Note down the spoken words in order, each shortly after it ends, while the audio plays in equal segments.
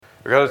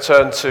We're going to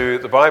turn to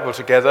the Bible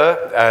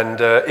together, and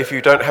if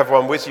you don't have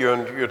one with you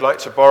and you'd like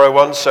to borrow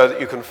one so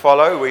that you can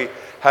follow, we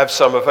have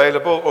some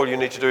available. All you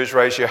need to do is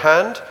raise your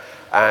hand,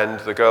 and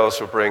the girls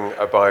will bring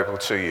a Bible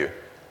to you.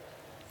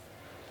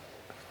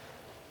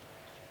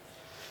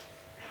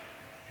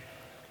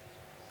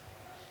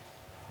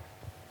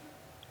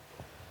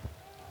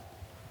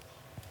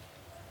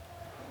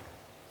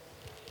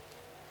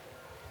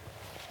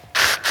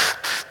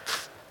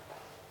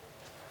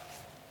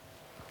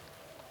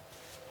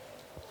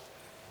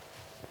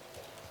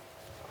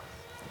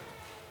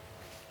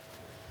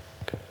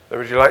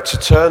 Would you like to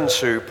turn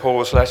to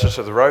Paul's letter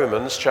to the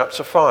Romans,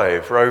 chapter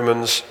 5?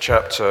 Romans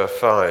chapter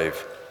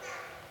 5.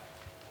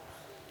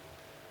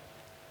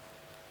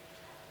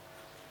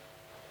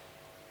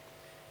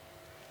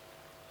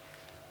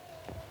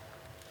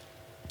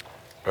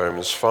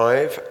 Romans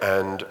 5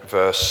 and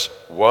verse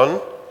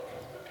 1.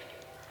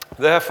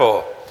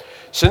 Therefore,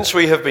 since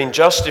we have been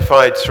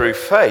justified through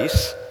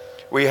faith,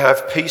 we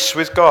have peace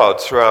with God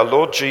through our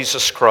Lord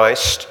Jesus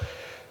Christ,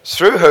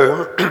 through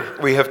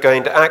whom we have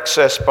gained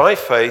access by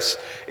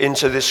faith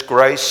into this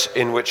grace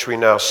in which we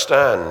now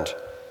stand.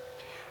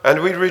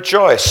 And we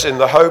rejoice in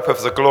the hope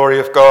of the glory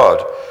of God.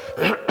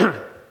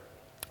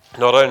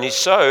 Not only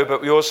so,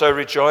 but we also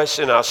rejoice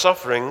in our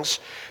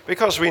sufferings,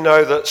 because we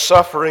know that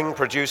suffering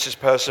produces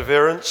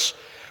perseverance,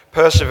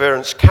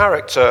 perseverance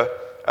character,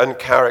 and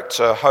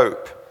character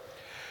hope.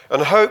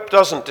 And hope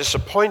doesn't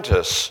disappoint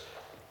us,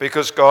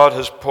 because God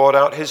has poured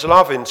out his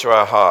love into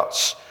our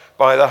hearts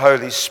by the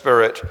Holy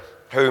Spirit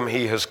whom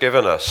he has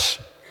given us.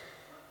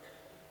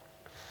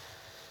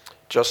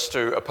 Just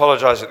to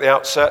apologize at the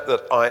outset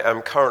that I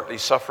am currently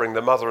suffering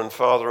the mother and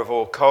father of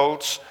all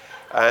colds,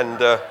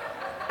 and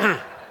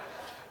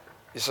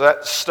it's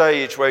that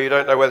stage where you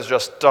don't know whether to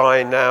just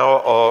die now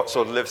or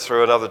sort of live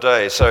through another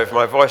day. So if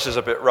my voice is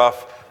a bit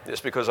rough,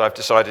 it's because I've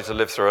decided to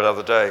live through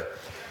another day.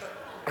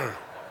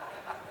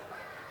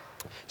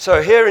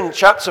 So here in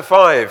chapter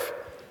 5,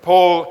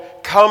 Paul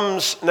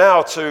comes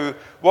now to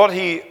what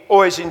he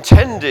always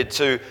intended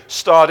to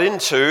start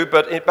into,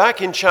 but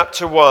back in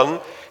chapter 1,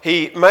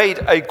 he made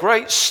a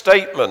great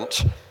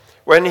statement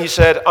when he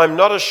said, I'm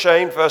not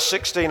ashamed, verse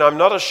 16, I'm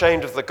not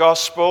ashamed of the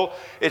gospel.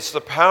 It's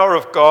the power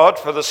of God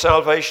for the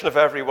salvation of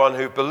everyone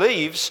who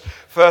believes,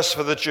 first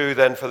for the Jew,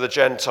 then for the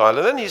Gentile.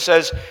 And then he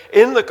says,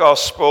 in the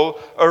gospel,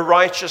 a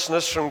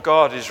righteousness from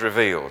God is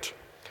revealed.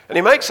 And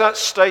he makes that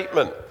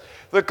statement.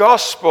 The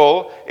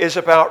gospel is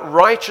about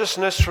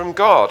righteousness from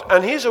God.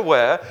 And he's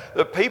aware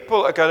that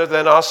people are going to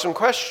then ask some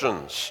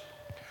questions.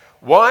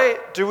 Why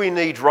do we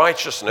need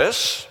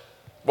righteousness?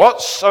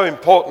 What's so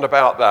important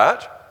about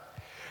that?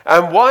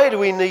 And why do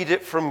we need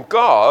it from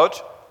God?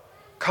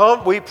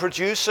 Can't we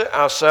produce it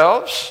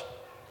ourselves?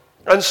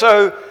 And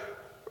so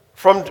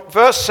from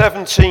verse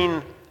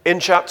 17 in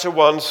chapter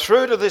 1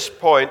 through to this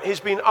point, he's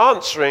been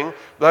answering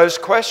those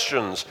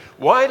questions.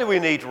 Why do we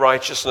need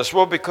righteousness?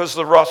 Well, because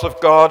the wrath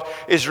of God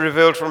is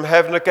revealed from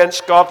heaven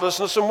against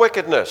godlessness and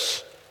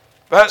wickedness.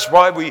 That's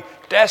why we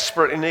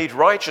desperately need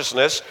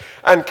righteousness.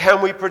 And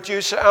can we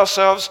produce it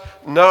ourselves?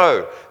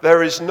 No.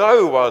 There is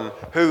no one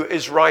who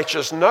is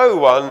righteous, no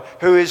one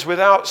who is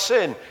without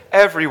sin.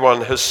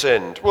 Everyone has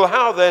sinned. Well,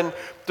 how then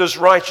does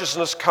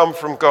righteousness come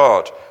from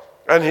God?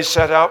 And he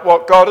set out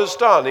what God has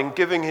done in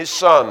giving his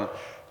Son,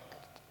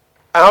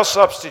 our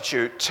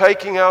substitute,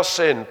 taking our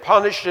sin,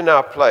 punished in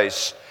our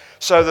place,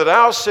 so that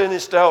our sin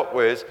is dealt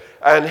with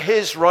and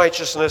his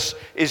righteousness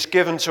is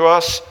given to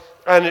us,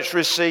 and it's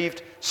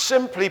received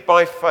simply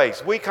by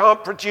faith. We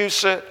can't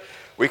produce it,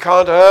 we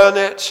can't earn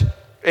it,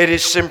 it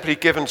is simply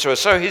given to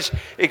us. So he's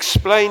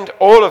explained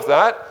all of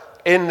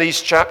that in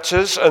these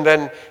chapters, and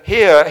then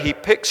here he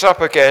picks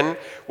up again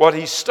what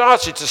he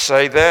started to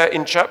say there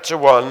in chapter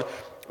 1.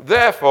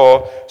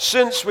 Therefore,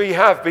 since we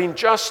have been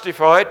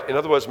justified, in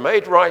other words,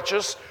 made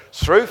righteous,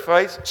 through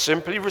faith,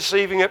 simply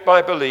receiving it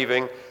by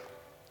believing,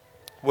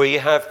 we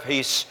have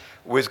peace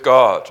with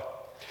God.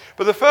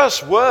 But the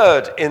first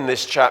word in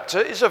this chapter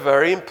is a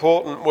very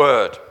important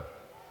word.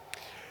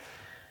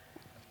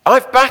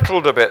 I've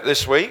battled a bit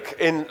this week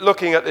in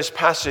looking at this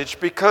passage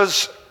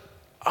because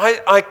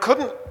I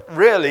couldn't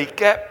really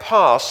get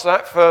past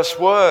that first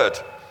word.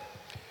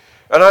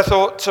 And I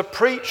thought to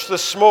preach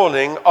this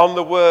morning on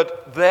the word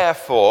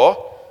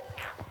therefore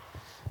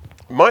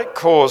might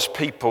cause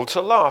people to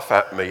laugh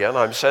at me, and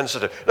I'm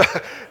sensitive.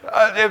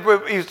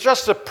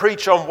 Just to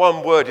preach on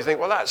one word, you think,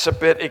 well, that's a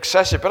bit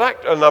excessive,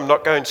 and I'm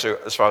not going to,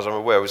 as far as I'm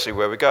aware. We'll see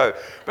where we go.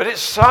 But it's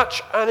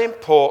such an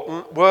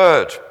important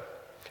word.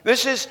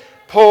 This is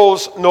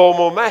Paul's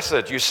normal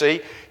method, you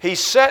see. He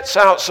sets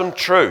out some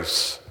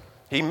truths.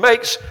 He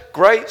makes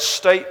great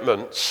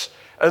statements,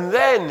 and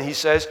then he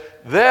says,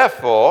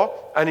 therefore,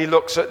 and he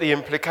looks at the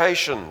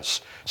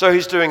implications. So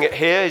he's doing it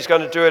here. He's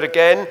going to do it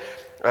again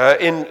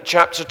in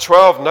chapter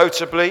 12,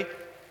 notably,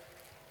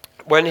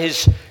 when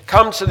he's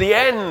come to the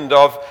end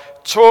of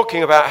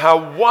talking about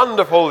how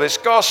wonderful this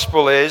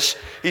gospel is.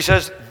 He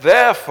says,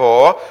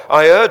 therefore,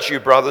 I urge you,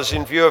 brothers,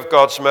 in view of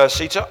God's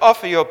mercy, to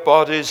offer your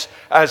bodies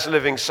as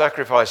living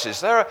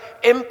sacrifices. There are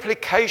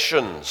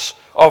implications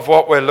of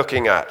what we're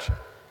looking at.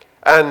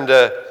 And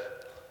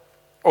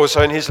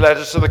also in his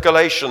letters to the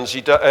Galatians,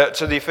 to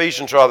the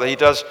Ephesians rather, he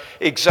does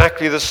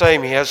exactly the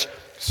same. He has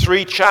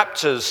 3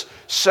 chapters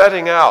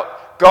setting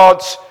out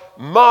God's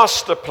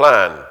master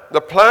plan,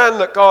 the plan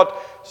that God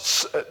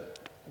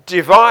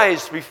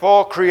devised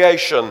before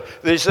creation,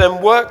 that is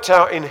then worked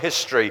out in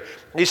history.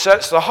 He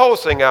sets the whole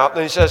thing out,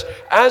 and he says,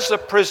 as a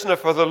prisoner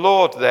for the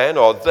Lord then,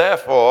 or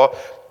therefore,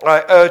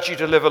 I urge you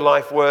to live a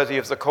life worthy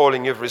of the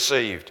calling you've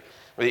received.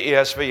 The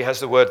ESV has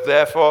the word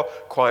therefore,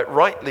 quite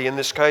rightly in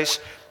this case.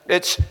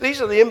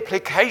 These are the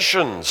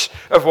implications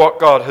of what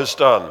God has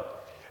done.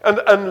 And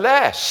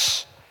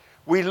unless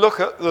we look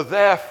at the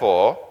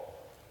therefore,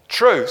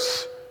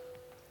 truth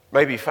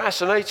may be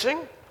fascinating,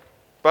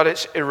 but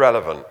it's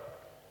irrelevant.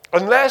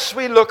 Unless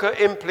we look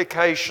at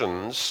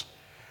implications,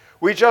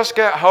 we just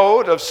get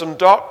hold of some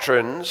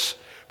doctrines,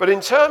 but in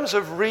terms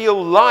of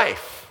real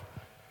life,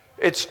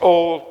 it's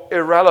all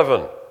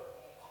irrelevant.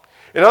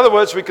 In other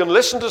words, we can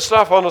listen to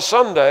stuff on a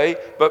Sunday,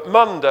 but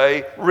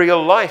Monday,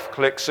 real life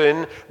clicks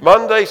in.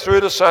 Monday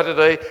through to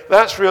Saturday,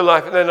 that's real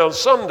life. And then on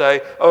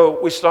Sunday,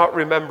 we start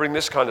remembering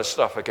this kind of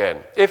stuff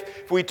again.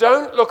 If we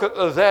don't look at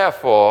the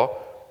therefore,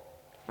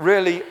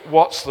 really,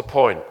 what's the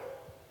point?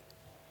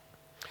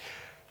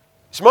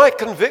 It's my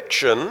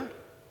conviction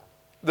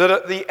that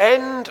at the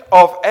end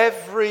of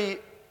every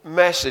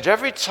message,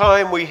 every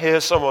time we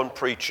hear someone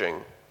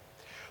preaching,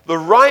 the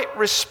right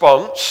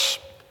response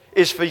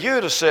is for you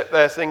to sit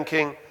there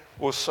thinking,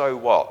 well, so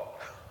what?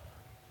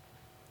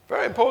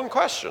 Very important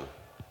question.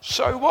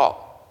 So what?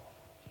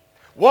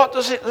 What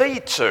does it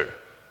lead to?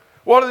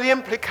 What are the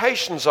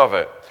implications of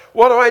it?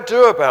 What do I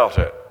do about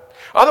it?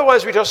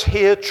 Otherwise, we just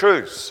hear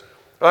truths.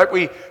 Like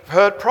we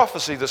heard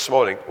prophecy this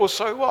morning. Well,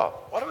 so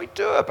what? What do we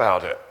do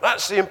about it?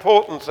 That's the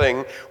important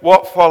thing,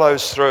 what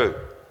follows through.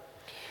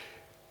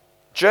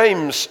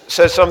 James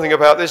says something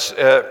about this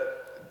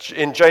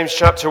in James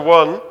chapter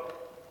 1.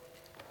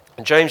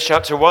 In James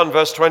chapter 1,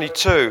 verse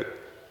 22,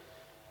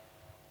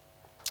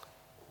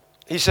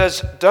 he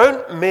says,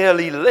 don't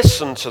merely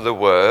listen to the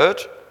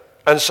word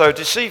and so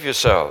deceive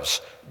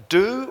yourselves.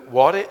 Do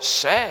what it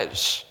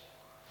says.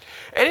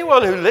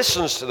 Anyone who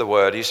listens to the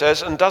word, he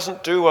says, and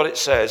doesn't do what it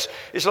says,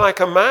 is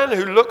like a man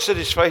who looks at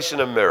his face in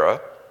a mirror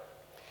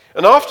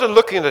and after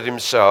looking at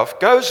himself,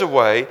 goes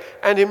away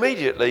and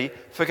immediately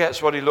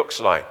forgets what he looks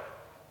like.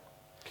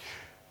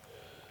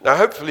 Now,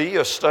 hopefully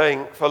you're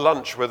staying for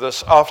lunch with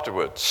us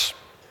afterwards.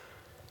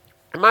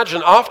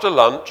 Imagine after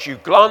lunch, you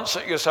glance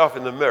at yourself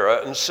in the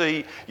mirror and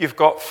see you've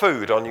got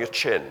food on your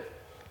chin.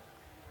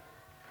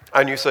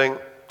 And you think,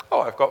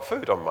 oh, I've got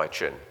food on my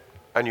chin.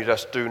 And you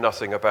just do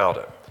nothing about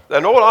it.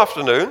 Then all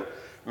afternoon,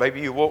 maybe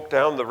you walk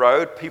down the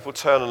road, people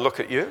turn and look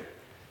at you,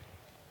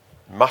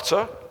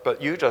 mutter,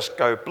 but you just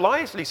go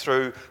blithely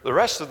through the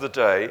rest of the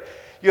day.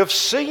 You've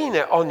seen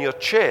it on your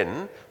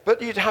chin,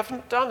 but you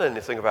haven't done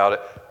anything about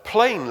it.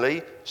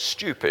 Plainly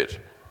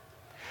stupid.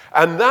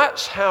 And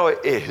that's how it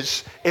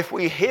is if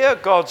we hear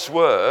God's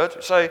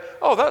word, say,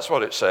 oh, that's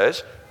what it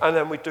says, and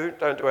then we don't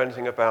do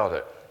anything about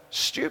it.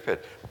 Stupid.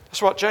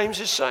 That's what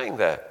James is saying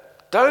there.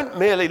 Don't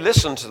merely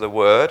listen to the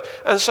word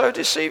and so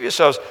deceive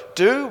yourselves.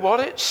 Do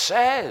what it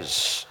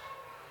says.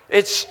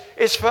 It's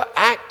for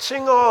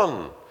acting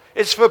on.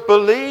 It's for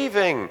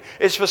believing.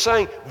 It's for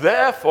saying,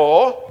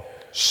 therefore,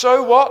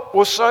 so what?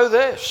 Well, so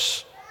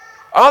this.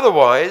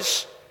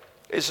 Otherwise,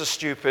 it's as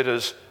stupid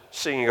as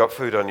seeing you got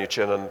food on your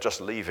chin and just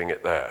leaving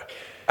it there.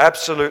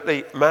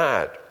 Absolutely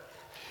mad.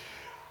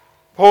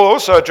 Paul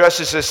also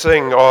addresses this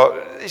thing,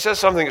 or he says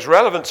something that's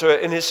relevant to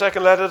it in his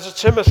second letter to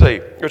Timothy,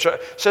 which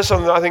says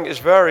something that I think is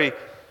very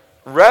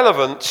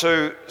relevant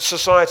to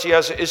society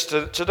as it is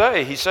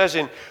today. He says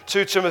in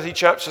 2 Timothy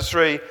chapter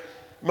 3,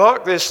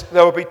 mark this,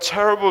 there will be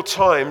terrible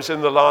times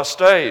in the last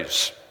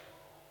days.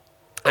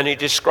 And he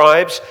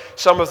describes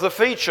some of the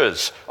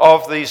features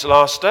of these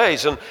last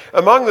days. And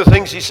among the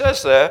things he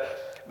says there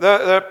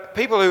are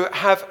people who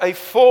have a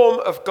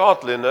form of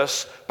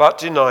godliness but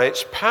deny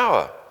its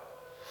power.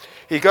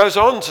 He goes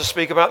on to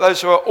speak about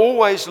those who are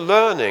always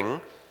learning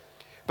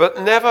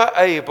but never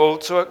able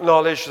to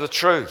acknowledge the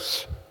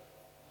truth.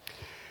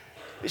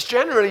 It's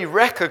generally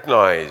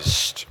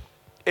recognized,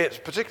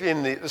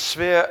 particularly in the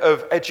sphere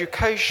of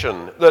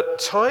education, that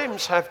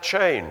times have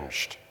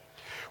changed.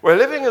 We're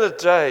living in a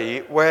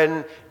day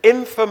when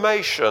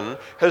information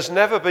has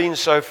never been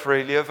so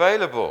freely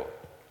available.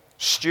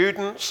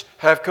 Students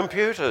have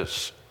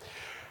computers.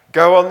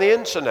 Go on the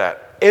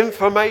internet.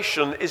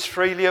 Information is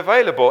freely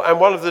available. And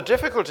one of the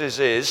difficulties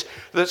is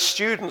that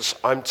students,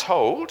 I'm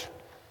told,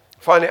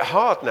 find it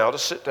hard now to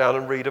sit down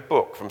and read a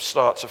book from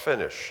start to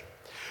finish.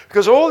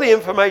 Because all the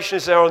information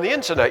is there on the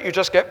internet. You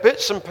just get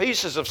bits and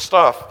pieces of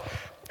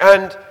stuff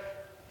and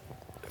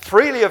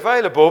freely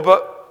available,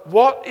 but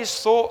what is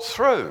thought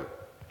through?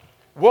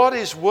 What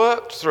is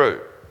worked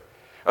through?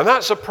 And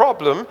that's a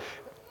problem,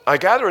 I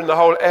gather, in the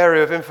whole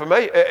area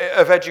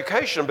of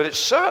education, but it's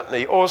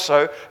certainly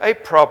also a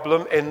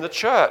problem in the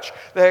church.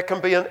 There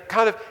can be a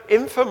kind of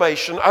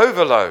information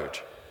overload.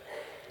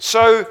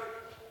 So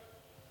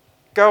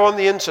go on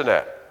the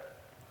internet.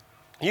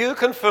 you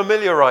can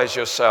familiarize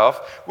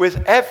yourself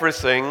with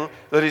everything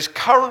that is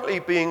currently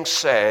being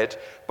said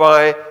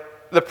by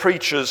the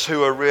preachers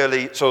who are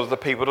really sort of the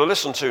people to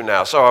listen to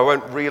now. So I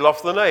won't reel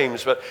off the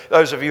names, but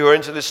those of you who are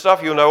into this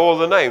stuff, you'll know all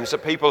the names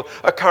that people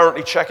are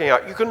currently checking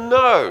out. You can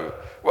know.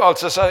 Well,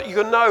 you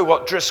can know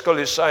what Driscoll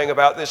is saying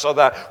about this or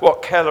that,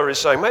 what Keller is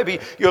saying. Maybe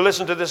you'll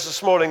listen to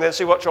this morning, then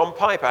see what John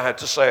Piper had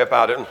to say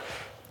about it. And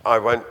I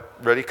won't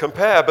really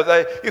compare,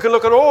 but you can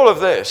look at all of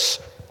this.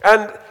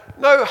 And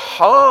no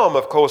harm,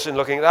 of course, in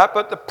looking at that,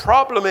 but the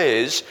problem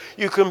is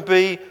you can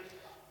be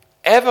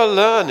ever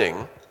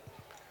learning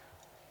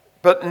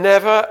but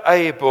never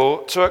able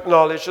to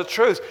acknowledge the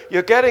truth.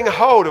 You're getting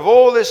hold of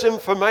all this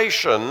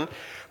information,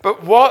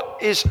 but what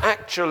is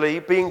actually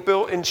being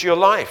built into your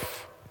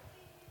life?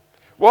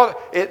 What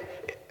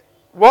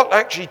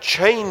actually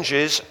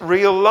changes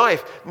real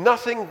life?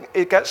 Nothing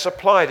it gets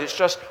applied. It's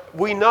just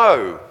we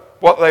know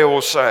what they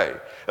all say.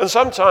 And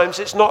sometimes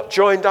it's not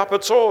joined up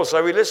at all.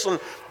 So we listen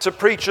to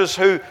preachers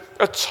who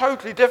are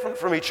totally different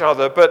from each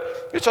other,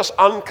 but it's just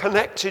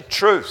unconnected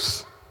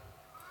truth.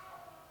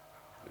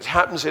 It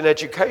happens in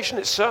education,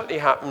 it certainly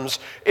happens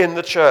in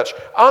the church.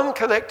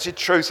 Unconnected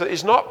truth that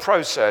is not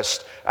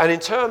processed, and in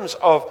terms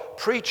of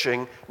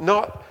preaching,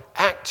 not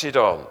acted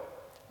on.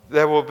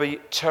 There will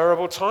be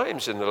terrible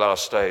times in the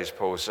last days,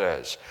 Paul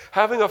says.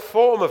 Having a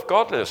form of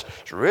godliness,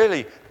 it's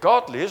really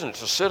godly, isn't it?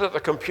 To sit at the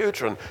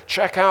computer and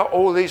check out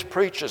all these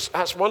preachers,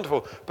 that's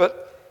wonderful.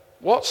 But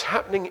what's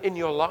happening in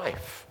your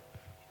life?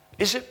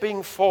 Is it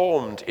being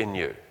formed in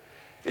you?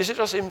 Is it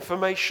just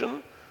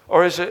information,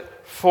 or is it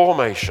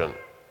formation?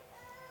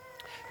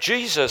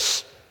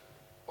 Jesus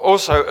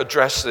also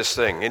addressed this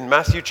thing in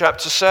Matthew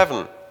chapter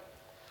 7.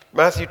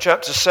 Matthew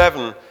chapter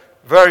 7,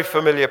 very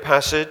familiar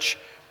passage.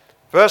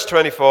 Verse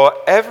 24,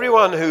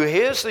 everyone who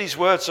hears these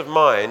words of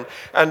mine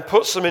and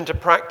puts them into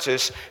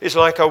practice is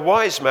like a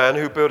wise man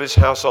who built his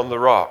house on the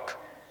rock.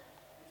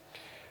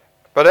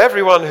 But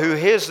everyone who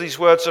hears these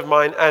words of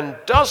mine and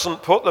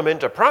doesn't put them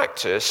into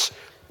practice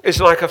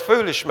is like a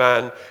foolish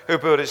man who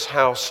built his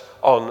house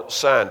on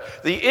sand.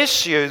 The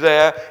issue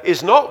there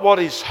is not what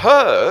is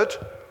heard,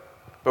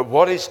 but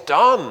what is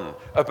done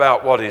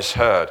about what is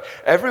heard.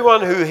 Everyone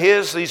who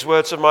hears these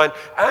words of mine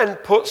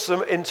and puts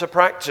them into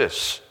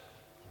practice,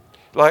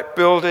 like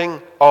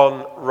building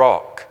on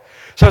rock.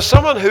 So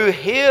someone who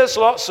hears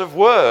lots of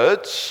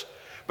words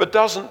but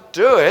doesn't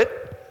do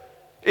it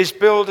is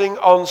building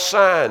on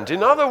sand.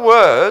 In other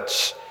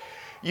words,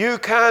 you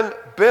can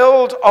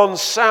build on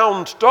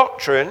sound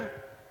doctrine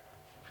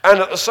and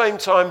at the same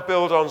time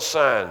build on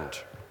sand.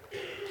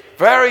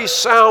 Very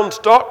sound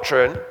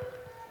doctrine,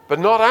 but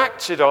not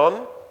acted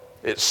on,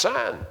 it's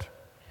sand.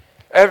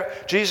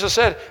 Jesus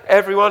said,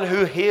 everyone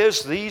who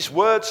hears these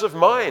words of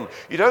mine,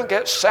 you don't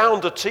get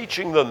sounder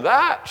teaching than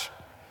that.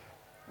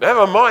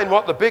 Never mind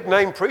what the big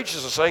name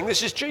preachers are saying,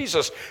 this is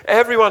Jesus.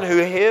 Everyone who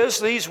hears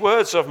these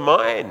words of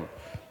mine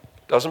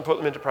doesn't put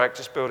them into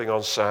practice, building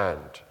on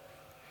sand.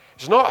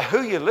 It's not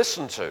who you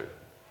listen to,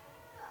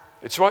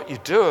 it's what you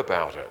do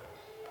about it.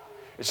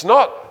 It's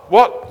not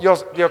what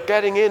you're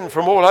getting in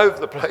from all over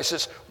the place,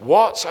 it's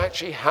what's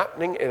actually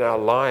happening in our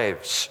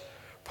lives.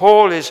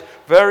 Paul is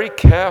very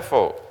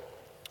careful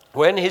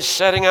when he's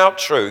setting out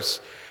truth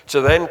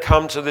to then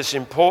come to this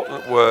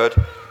important word,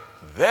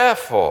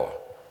 therefore,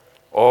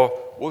 or,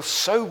 well,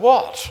 so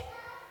what?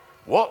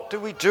 What do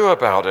we do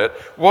about it?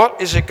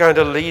 What is it going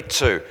to lead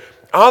to?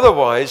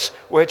 Otherwise,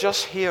 we're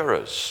just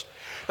hearers.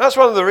 That's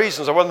one of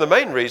the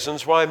main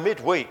reasons why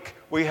midweek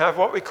we have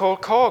what we call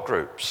core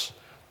groups.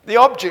 The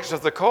object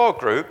of the core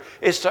group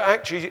is to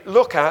actually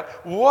look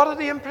at what are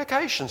the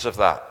implications of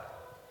that?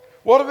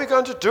 What are we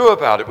going to do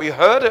about it? We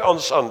heard it on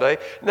Sunday.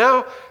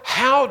 Now,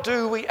 how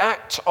do we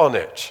act on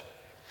it?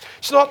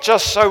 It's not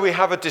just so we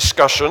have a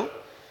discussion.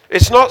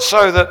 It's not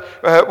so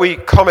that we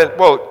comment,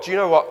 well, do you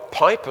know what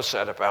Piper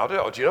said about it?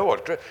 Or do you know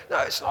what? No,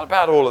 it's not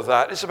about all of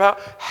that. It's about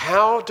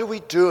how do we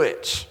do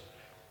it?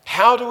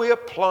 How do we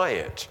apply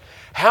it?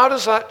 How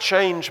does that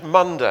change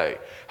Monday?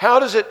 How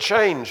does it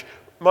change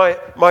my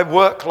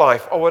work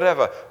life or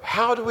whatever?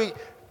 How do we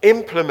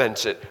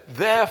implement it?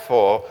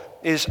 Therefore,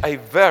 is a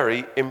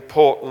very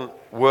important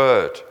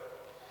word.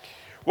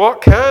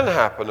 What can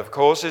happen, of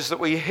course, is that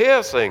we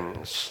hear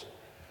things,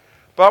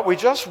 but we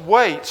just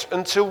wait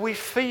until we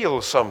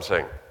feel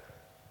something.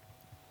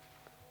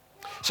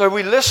 So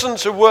we listen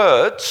to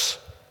words,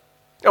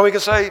 and we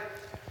can say,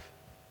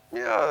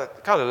 yeah,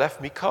 it kind of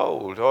left me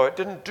cold, or it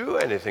didn't do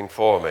anything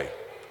for me.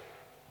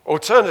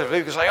 Alternatively,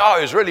 we can say, oh,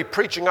 he was really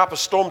preaching up a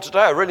storm today.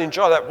 I really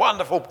enjoyed that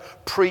wonderful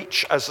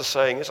preach, as the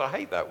saying is. I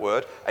hate that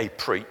word, a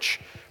preach.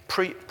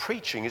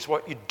 Preaching is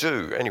what you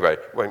do. Anyway,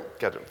 won't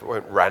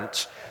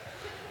rant.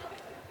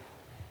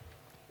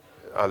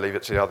 I'll leave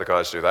it to the other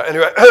guys to do that.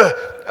 Anyway,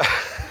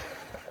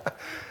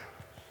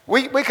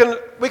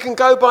 we can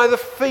go by the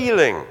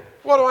feeling.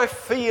 What do I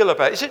feel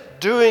about it? Is it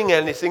doing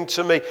anything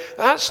to me?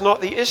 That's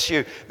not the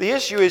issue. The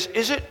issue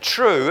is it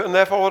true? And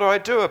therefore, what do I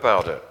do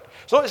about it?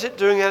 It's not, is it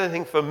doing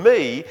anything for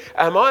me?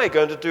 Am I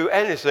going to do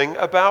anything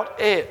about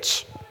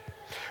it?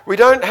 We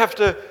don't have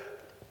to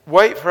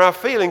wait for our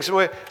feelings.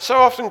 And so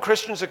often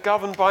Christians are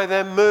governed by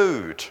their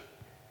mood.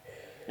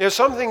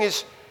 Something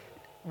is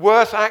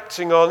worth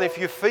acting on if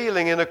you're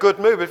feeling in a good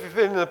mood. But if you're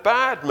feeling in a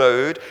bad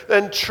mood,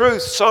 then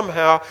truth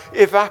somehow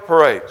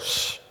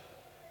evaporates.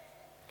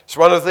 It's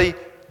one of the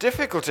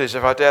difficulties,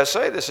 if I dare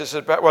say this, is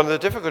about one of the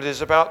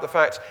difficulties about the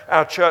fact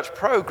our church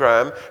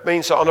program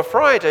means that on a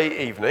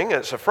Friday evening,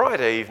 and it's a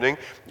Friday evening,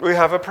 we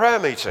have a prayer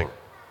meeting.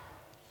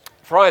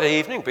 Friday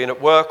evening, been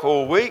at work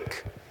all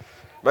week,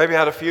 maybe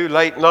had a few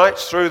late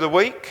nights through the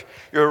week.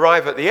 You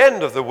arrive at the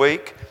end of the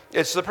week,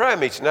 it's the prayer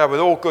meeting. Now,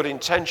 with all good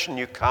intention,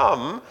 you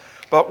come,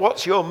 but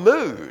what's your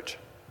mood?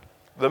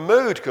 The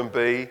mood can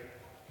be,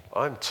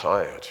 I'm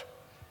tired.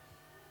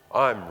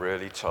 I'm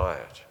really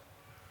tired.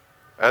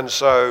 And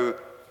so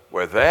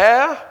we're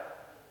there,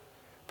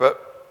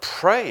 but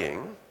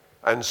praying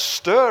and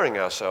stirring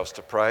ourselves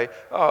to pray,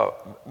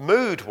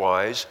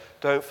 mood-wise,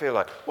 don't feel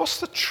like. What's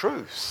the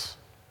truth?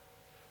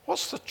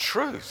 What's the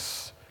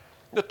truth?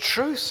 The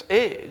truth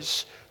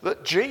is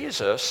that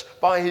Jesus,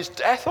 by his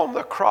death on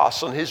the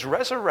cross and his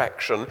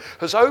resurrection,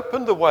 has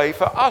opened the way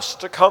for us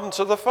to come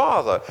to the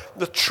Father.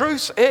 The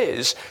truth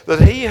is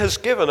that he has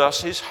given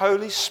us his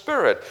Holy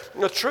Spirit.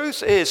 The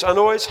truth is, and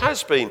always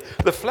has been,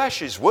 the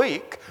flesh is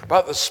weak,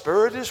 but the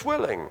Spirit is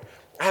willing.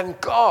 And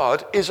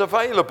God is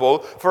available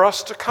for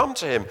us to come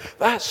to him.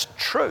 That's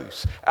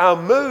truth.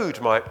 Our mood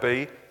might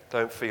be,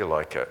 don't feel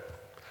like it.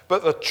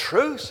 But the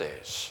truth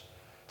is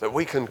that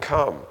we can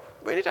come.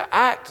 We need to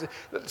act,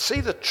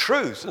 see the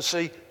truth and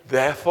see,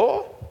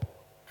 therefore,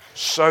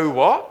 so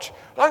what?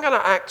 I'm going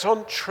to act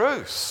on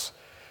truth.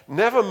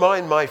 Never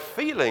mind my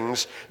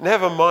feelings,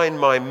 never mind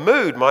my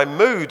mood. My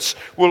moods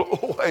will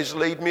always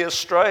lead me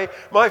astray.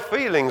 My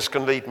feelings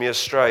can lead me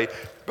astray.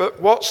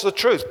 But what's the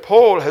truth?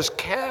 Paul has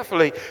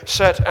carefully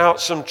set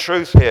out some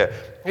truth here.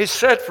 He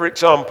said, for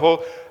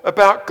example,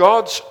 about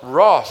God's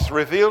wrath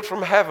revealed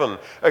from heaven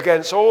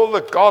against all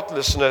the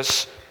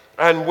godlessness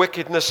and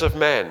wickedness of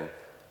men.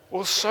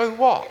 Well, so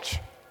what?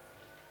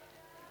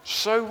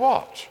 So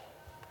what?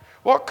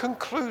 What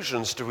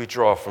conclusions do we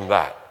draw from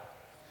that?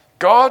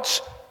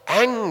 God's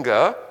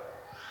anger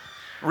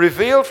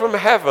revealed from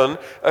heaven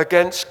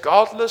against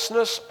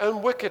godlessness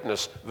and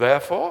wickedness.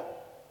 Therefore,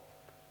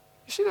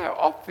 you see, there are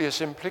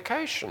obvious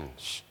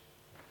implications.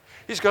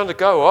 He's going to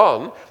go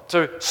on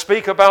to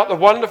speak about the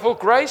wonderful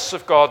grace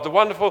of God, the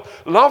wonderful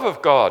love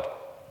of God.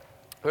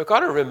 We've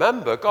got to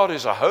remember, God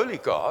is a holy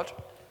God,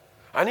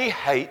 and he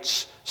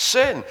hates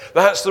sin.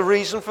 That's the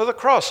reason for the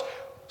cross.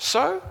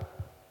 So,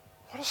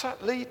 what does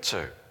that lead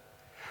to?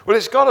 Well,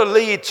 it's got to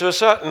lead to a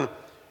certain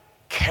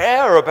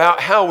care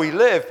about how we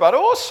live, but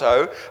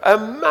also a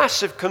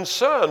massive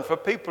concern for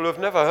people who've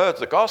never heard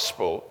the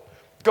gospel.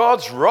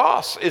 God's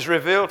wrath is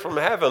revealed from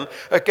heaven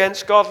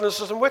against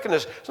godlessness and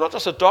wickedness. It's not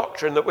just a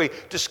doctrine that we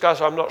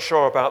discuss. I'm not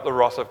sure about the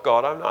wrath of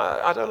God.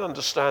 I don't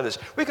understand this.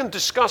 We can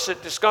discuss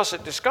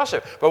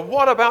it. But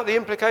what about the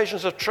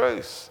implications of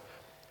truth?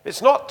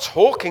 It's not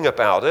talking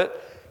about it.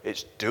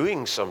 It's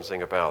doing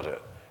something about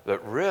it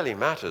that really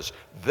matters.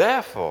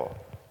 Therefore,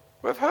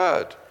 we've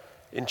heard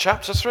in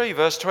chapter 3,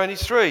 verse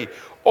 23,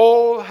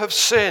 all have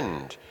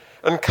sinned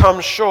and come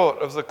short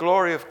of the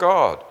glory of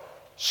God.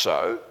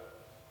 So,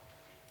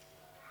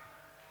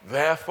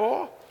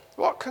 therefore,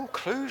 what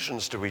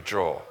conclusions do we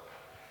draw?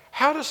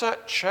 How does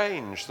that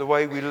change the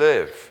way we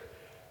live?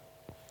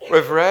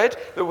 We've read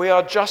that we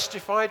are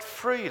justified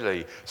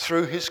freely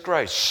through his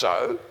grace.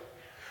 So,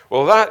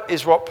 well, that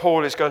is what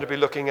Paul is going to be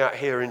looking at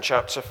here in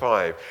chapter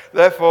 5.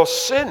 Therefore,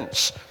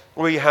 since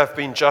we have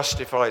been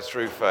justified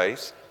through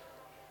faith,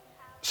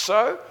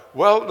 so,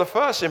 well, the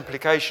first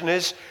implication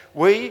is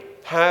we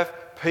have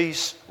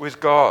peace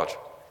with God.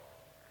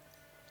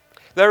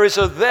 There is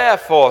a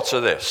therefore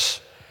to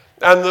this.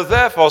 And the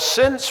therefore,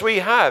 since we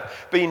have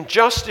been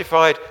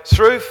justified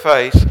through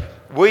faith,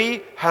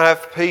 we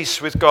have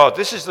peace with God.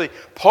 This is the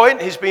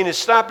point he's been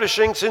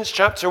establishing since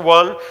chapter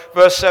 1,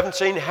 verse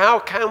 17. How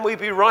can we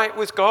be right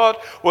with God?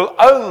 Well,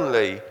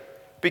 only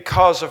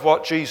because of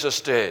what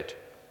Jesus did.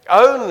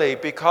 Only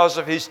because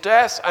of his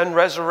death and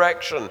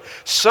resurrection,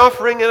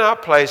 suffering in our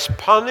place,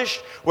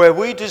 punished where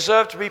we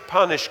deserve to be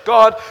punished,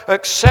 God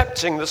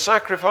accepting the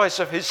sacrifice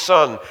of his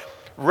Son,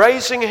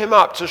 raising him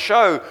up to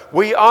show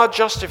we are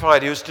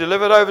justified. He was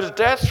delivered over to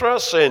death for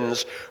our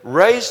sins,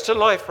 raised to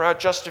life for our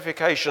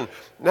justification.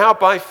 Now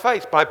by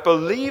faith, by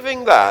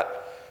believing that,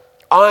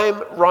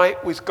 I'm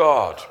right with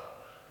God.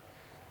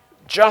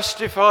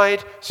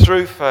 Justified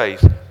through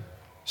faith.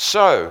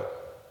 So,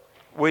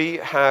 we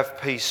have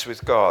peace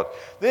with God.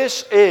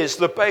 This is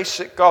the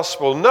basic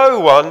gospel. No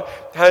one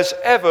has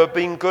ever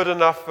been good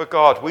enough for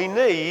God. We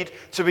need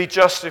to be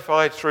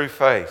justified through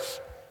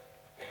faith.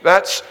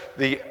 That's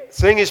the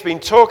thing he's been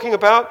talking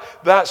about.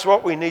 That's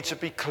what we need to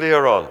be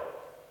clear on.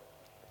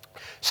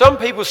 Some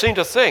people seem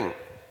to think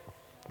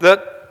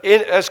that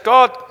as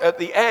God at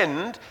the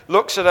end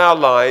looks at our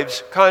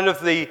lives, kind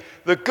of the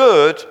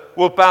good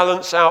will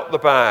balance out the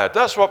bad.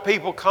 That's what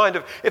people kind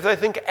of, if they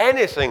think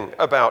anything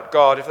about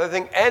God, if they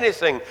think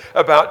anything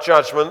about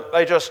judgment,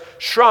 they just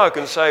shrug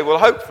and say, well,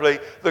 hopefully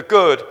the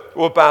good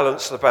will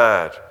balance the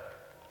bad.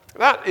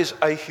 That is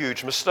a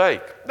huge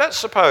mistake. Let's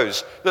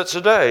suppose that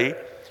today,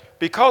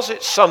 because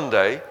it's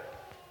Sunday,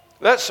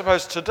 let's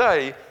suppose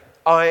today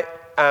I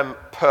am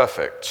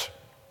perfect.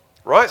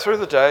 Right through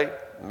the day,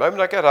 the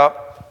moment I get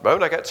up, the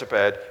moment I get to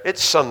bed,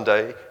 it's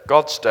Sunday,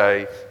 God's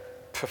day,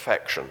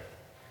 perfection.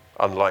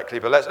 Unlikely,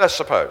 but let's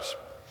suppose.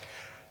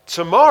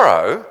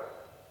 Tomorrow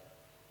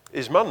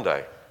is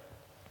Monday.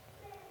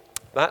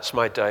 That's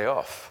my day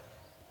off.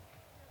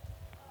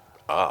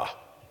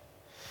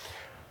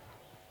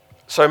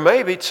 So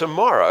maybe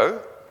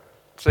tomorrow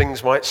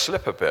things might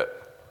slip a bit.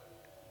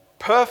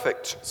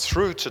 Perfect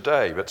through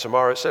today, but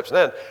tomorrow it slips. And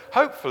then,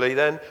 hopefully,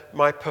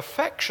 my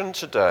perfection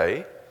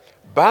today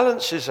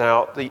balances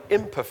out the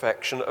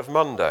imperfection of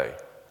Monday.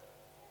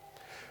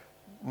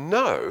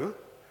 No,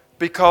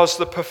 because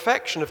the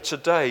perfection of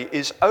today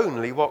is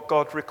only what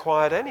God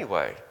required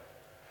anyway.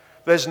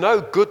 There's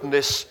no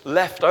goodness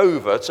left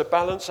over to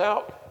balance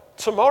out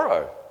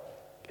tomorrow.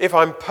 If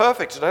I'm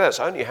perfect today, that's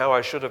only how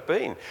I should have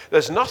been.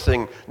 There's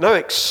nothing, no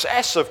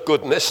excess of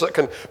goodness that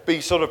can be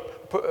sort of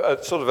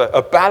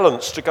a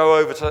balance to go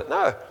over to that.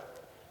 No,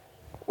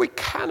 we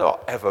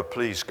cannot ever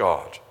please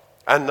God.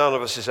 And none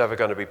of us is ever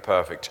going to be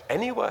perfect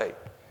anyway.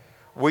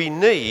 We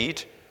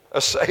need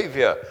a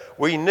Savior.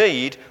 We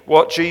need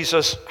what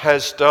Jesus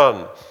has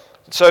done.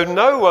 So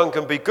no one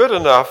can be good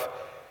enough,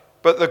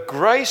 but the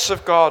grace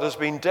of God has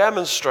been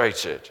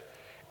demonstrated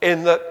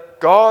in that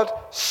God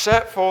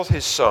set forth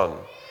his Son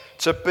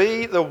to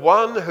be the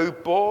one who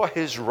bore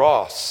his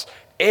wrath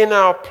in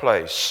our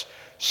place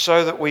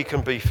so that we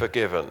can be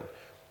forgiven.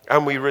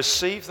 And we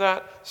receive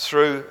that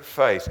through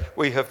faith.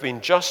 We have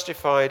been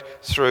justified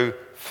through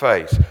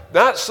faith.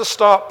 That's the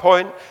start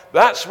point.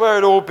 That's where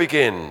it all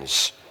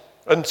begins.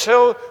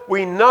 Until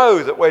we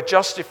know that we're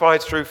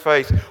justified through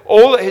faith,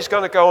 all that he's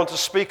going to go on to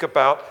speak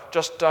about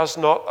just does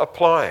not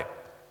apply.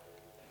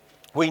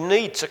 We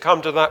need to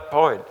come to that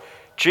point.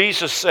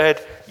 Jesus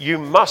said, you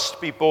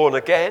must be born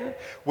again.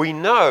 We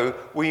know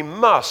we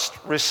must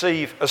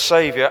receive a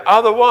Savior.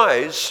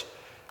 Otherwise,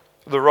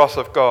 the wrath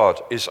of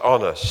God is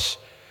on us.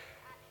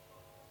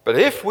 But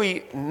if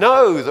we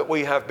know that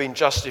we have been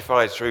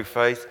justified through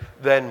faith,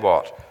 then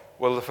what?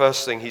 Well, the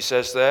first thing he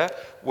says there,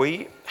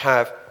 we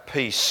have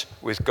peace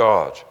with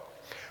God.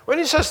 When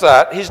he says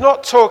that, he's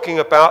not talking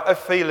about a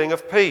feeling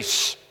of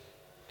peace.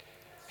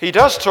 He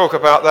does talk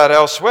about that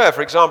elsewhere.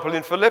 For example,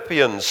 in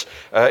Philippians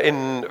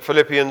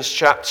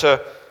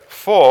chapter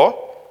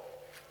 4,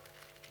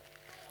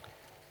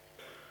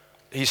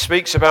 he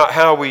speaks about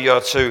how we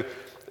are to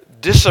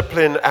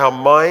discipline our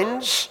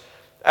minds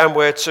and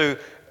we're to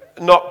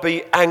not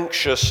be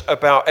anxious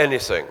about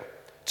anything,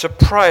 to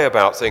pray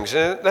about things.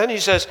 And then he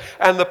says,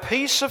 and the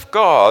peace of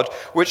God,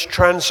 which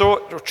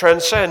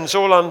transcends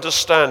all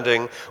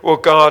understanding, will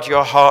guard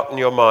your heart and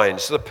your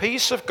minds. The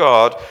peace of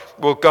God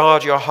will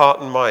guard your heart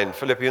and mind,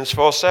 Philippians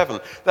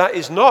 4:7. That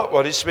is not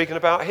what he's speaking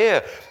about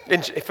here.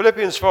 In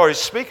Philippians 4, he's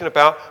speaking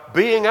about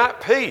being at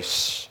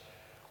peace,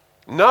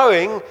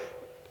 knowing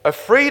a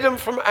freedom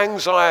from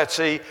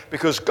anxiety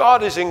because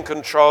God is in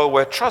control,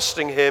 we're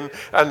trusting him,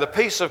 and the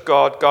peace of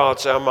God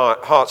guards our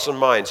hearts and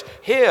minds.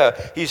 Here,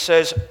 he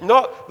says,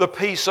 not the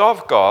peace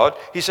of God,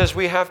 he says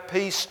we have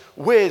peace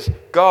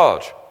with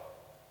God.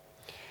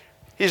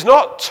 He's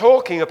not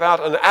talking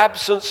about an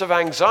absence of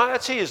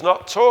anxiety, he's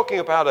not talking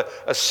about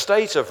a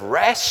state of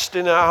rest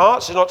in our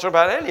hearts, he's not talking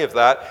about any of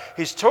that.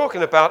 He's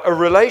talking about a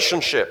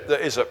relationship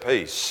that is at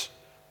peace.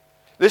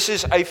 This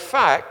is a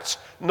fact,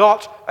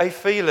 not a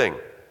feeling.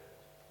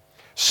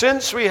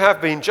 Since we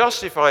have been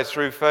justified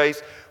through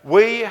faith,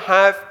 we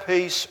have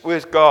peace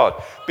with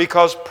God.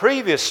 Because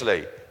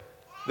previously,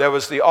 there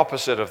was the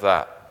opposite of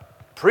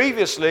that.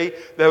 Previously,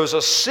 there was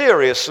a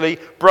seriously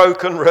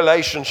broken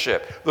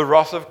relationship. The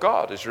wrath of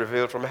God is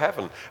revealed from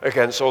heaven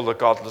against all the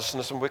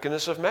godlessness and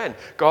wickedness of men.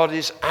 God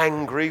is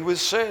angry with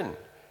sin.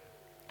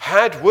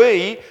 Had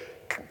we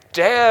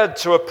dared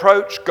to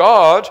approach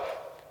God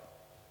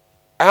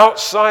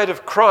outside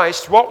of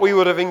Christ, what we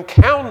would have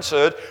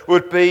encountered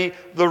would be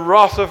the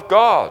wrath of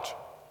God.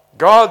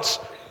 God's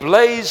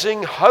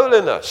blazing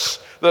holiness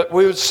that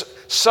would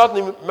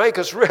suddenly make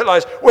us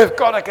realize we've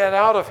got to get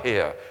out of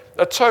here.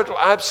 A total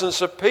absence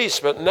of peace.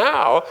 But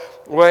now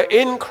we're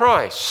in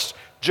Christ,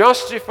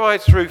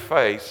 justified through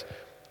faith,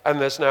 and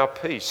there's now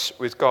peace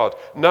with God.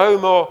 No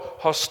more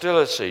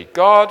hostility.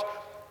 God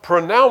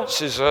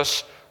pronounces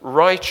us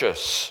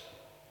righteous.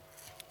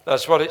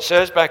 That's what it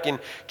says back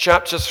in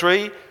chapter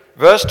 3.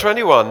 Verse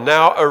 21,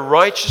 now a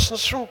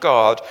righteousness from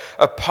God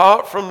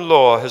apart from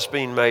law has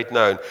been made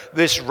known.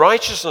 This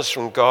righteousness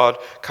from God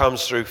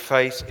comes through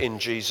faith in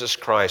Jesus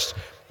Christ.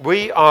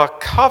 We are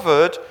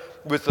covered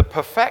with the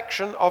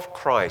perfection of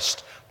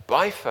Christ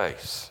by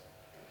faith.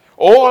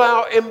 All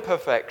our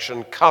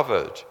imperfection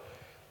covered.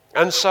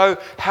 And so,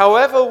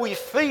 however we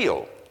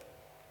feel,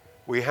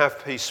 we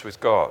have peace with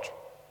God.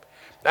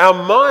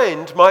 Our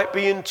mind might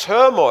be in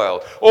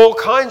turmoil. All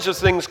kinds of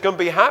things can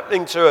be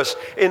happening to us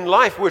in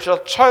life which are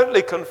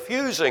totally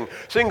confusing,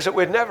 things that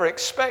we'd never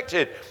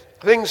expected,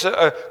 things that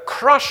are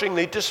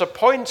crushingly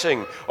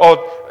disappointing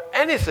or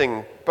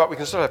anything, but we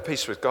can still have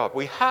peace with God.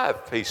 We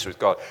have peace with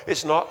God.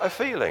 It's not a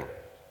feeling.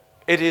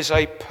 It is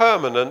a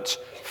permanent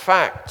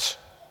fact.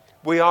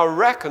 We are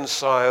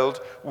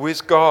reconciled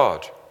with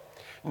God.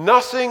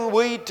 Nothing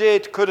we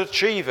did could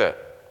achieve it,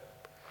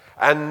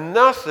 and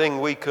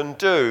nothing we can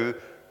do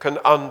can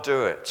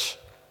undo it.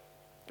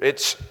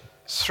 It's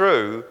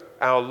through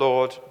our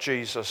Lord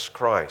Jesus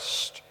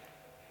Christ.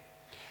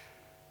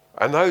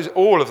 And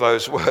all of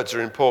those words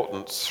are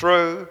important.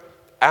 Through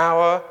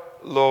our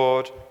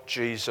Lord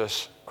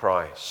Jesus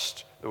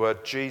Christ. The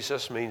word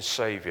Jesus means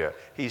Savior.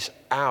 He's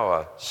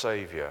our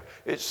Savior.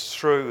 It's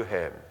through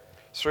him.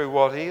 Through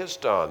what he has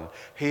done,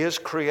 he has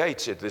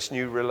created this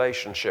new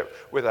relationship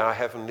with our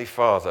Heavenly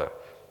Father.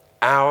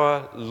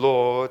 Our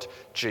Lord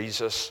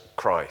Jesus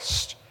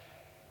Christ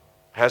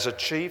has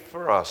achieved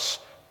for us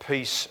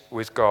peace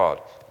with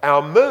God.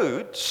 Our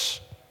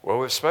moods, well,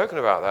 we've spoken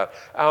about that,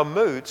 our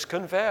moods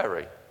can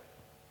vary.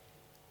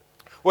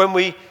 When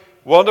we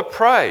want to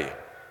pray,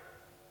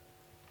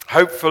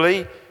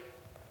 hopefully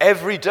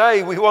every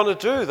day we want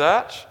to do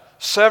that.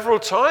 Several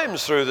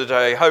times through the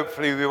day,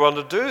 hopefully we want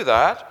to do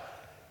that.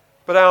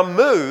 But our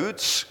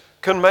moods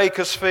can make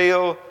us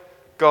feel,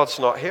 God's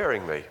not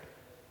hearing me.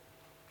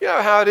 You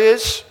know how it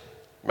is?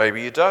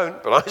 Maybe you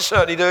don't, but I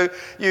certainly do.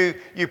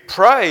 You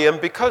pray,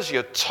 and because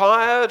you're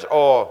tired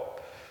or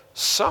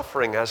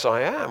suffering as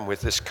I am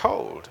with this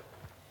cold,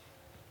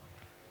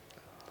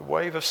 the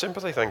wave of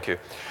sympathy, thank you.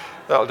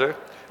 That'll do.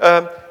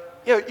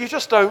 You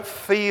just don't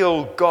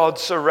feel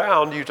God's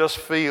around. You just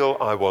feel,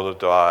 I want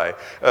to die.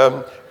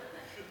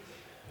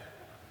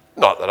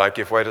 Not that I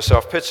give way to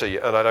self-pity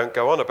and I don't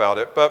go on about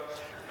it, but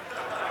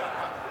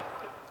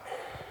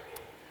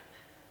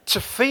to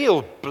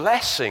feel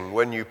blessing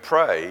when you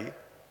pray,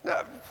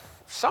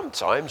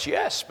 sometimes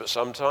yes, but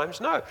sometimes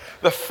no.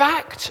 The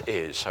fact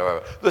is,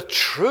 however, the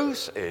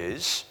truth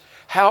is,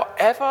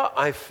 however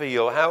I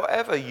feel,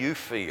 however you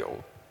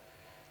feel,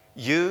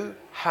 you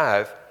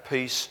have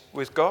peace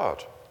with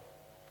God.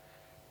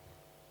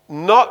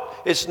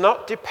 It's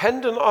not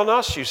dependent on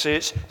us, you see.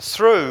 It's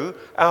through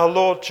our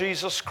Lord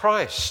Jesus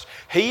Christ.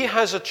 He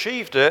has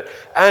achieved it,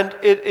 and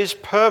it is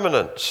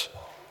permanent.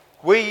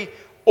 We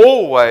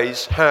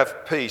always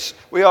have peace.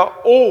 We are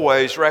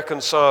always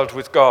reconciled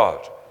with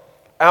God.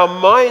 Our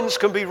minds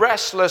can be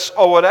restless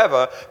or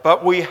whatever,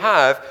 but we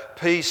have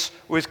peace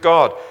with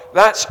God.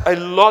 That's a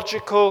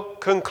logical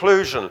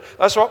conclusion.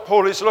 That's what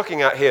Paul is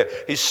looking at here.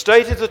 He's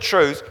stated the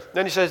truth,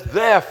 then he says,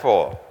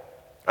 therefore.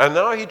 And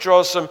now he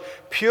draws some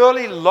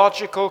purely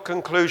logical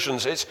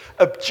conclusions. It's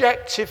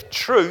objective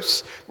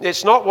truth.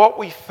 It's not what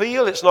we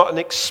feel. It's not an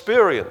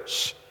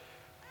experience.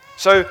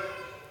 So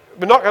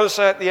we're not going to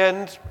say at the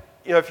end,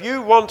 if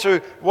you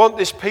want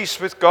this peace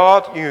with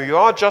God, you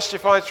are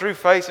justified through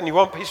faith and you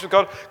want peace with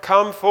God,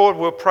 come forward,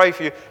 we'll pray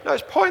for you. No,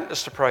 it's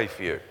pointless to pray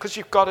for you because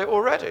you've got it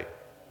already.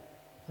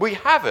 We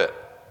have it.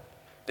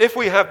 If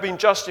we have been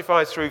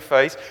justified through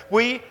faith,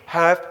 we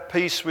have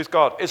peace with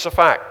God. It's a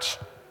fact.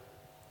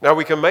 Now,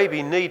 we can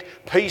maybe need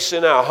peace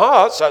in our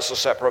hearts, that's a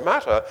separate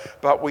matter,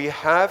 but we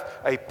have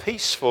a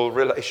peaceful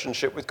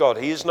relationship with God.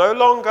 He is no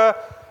longer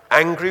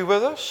angry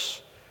with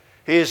us.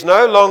 He is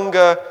no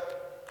longer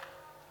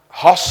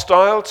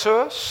hostile to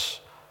us.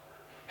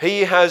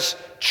 He has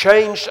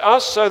changed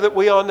us so that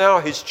we are now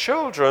his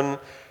children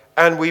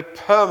and we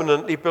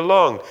permanently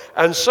belong.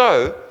 And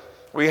so,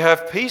 we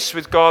have peace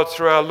with God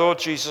through our Lord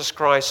Jesus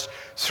Christ,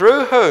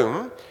 through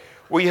whom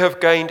we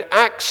have gained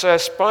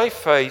access by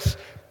faith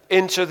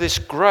into this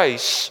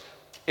grace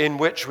in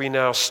which we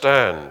now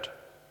stand.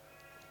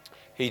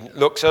 He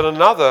looks at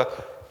another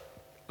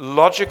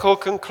logical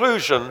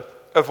conclusion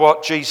of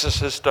what Jesus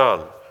has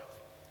done.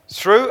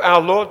 Through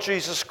our Lord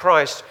Jesus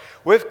Christ,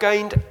 we've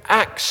gained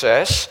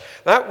access.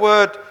 That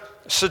word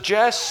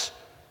suggests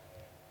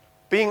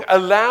being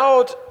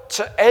allowed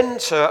to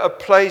enter a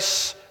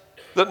place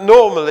that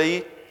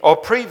normally or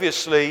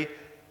previously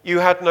you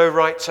had no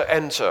right to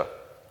enter.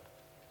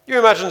 You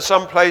imagine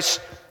some place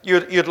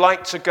you'd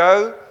like to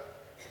go,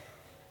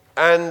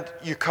 and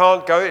you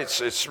can't go,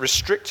 it's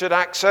restricted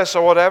access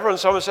or whatever, and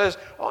someone says,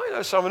 I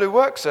know someone who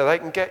works there, they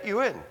can get you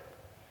in.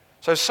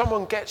 So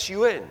someone gets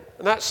you in.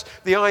 And that's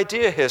the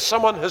idea here.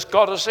 Someone has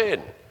got us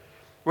in.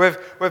 We've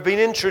been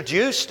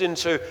introduced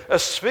into a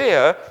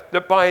sphere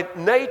that by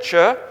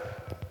nature,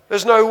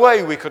 there's no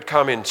way we could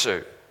come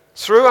into.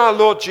 Through our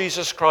Lord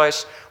Jesus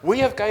Christ, we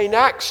have gained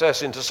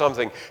access into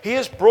something. He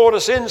has brought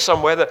us in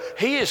somewhere that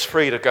he is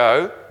free to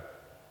go,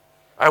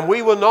 and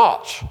we were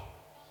not.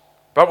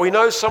 But we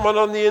know someone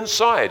on the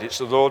inside. It's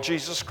the Lord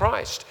Jesus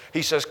Christ.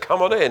 He says,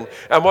 come on in.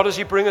 And what does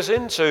he bring us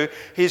into?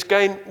 We've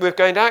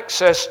gained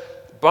access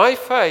by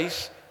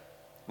faith,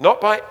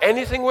 not by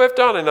anything we've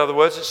done. In other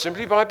words, it's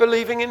simply by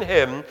believing in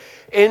him,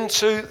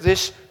 into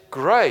this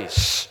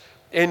grace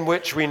in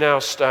which we now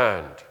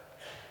stand.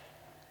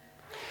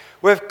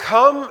 We've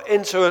come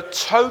into a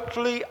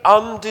totally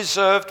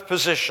undeserved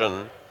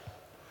position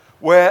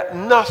where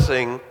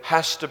nothing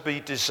has to be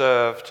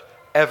deserved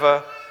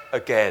ever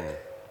again.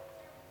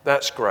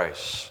 That's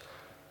grace.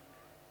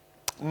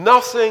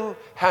 Nothing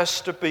has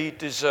to be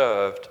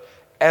deserved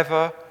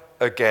ever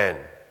again.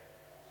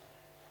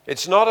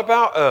 It's not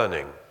about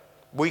earning.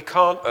 We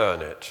can't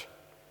earn it.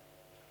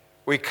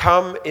 We've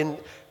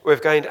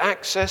gained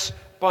access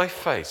by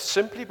faith.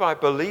 Simply by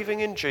believing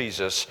in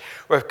Jesus,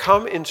 we've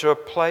come into a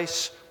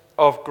place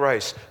of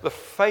grace. The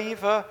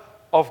favor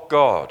of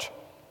God,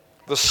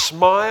 the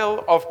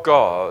smile of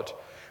God,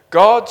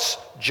 God's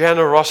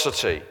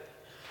generosity.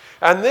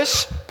 And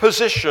this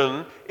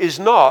position is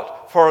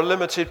not for a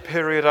limited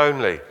period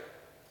only.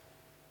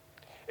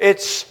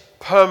 It's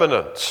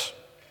permanent.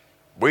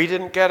 We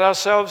didn't get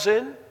ourselves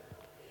in.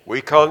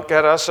 We can't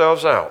get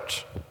ourselves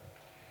out.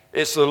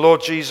 It's the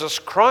Lord Jesus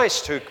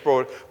Christ who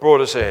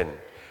brought us in.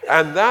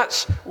 And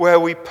that's where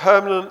we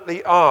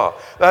permanently are.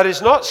 That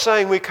is not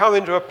saying we come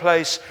into a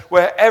place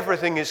where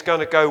everything is going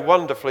to go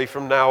wonderfully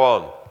from now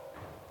on.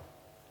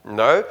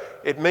 No,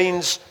 it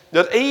means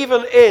that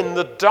even in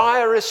the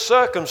direst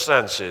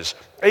circumstances,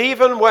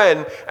 even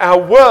when our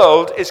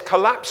world is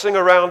collapsing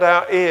around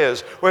our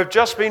ears, we've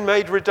just been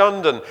made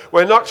redundant,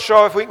 we're not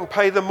sure if we can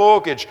pay the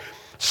mortgage,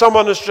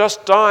 someone has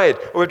just died,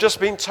 we've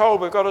just been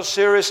told we've got a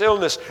serious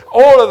illness,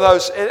 all of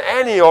those,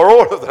 any or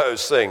all of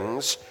those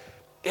things,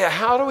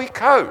 how do we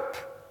cope?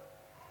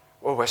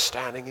 Well, we're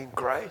standing in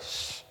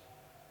grace.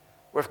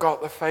 We've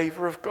got the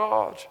favor of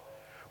God.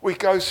 We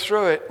go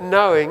through it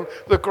knowing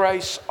the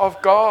grace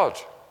of God.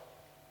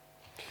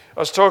 I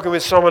was talking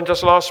with someone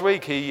just last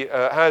week. He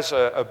has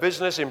a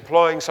business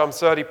employing some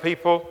 30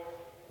 people.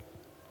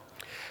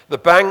 The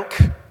bank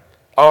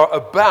are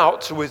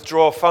about to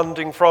withdraw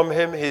funding from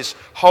him. His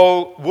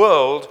whole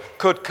world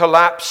could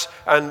collapse,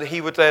 and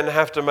he would then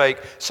have to make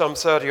some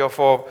 30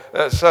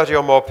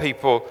 or more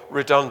people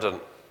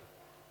redundant.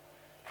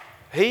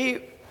 He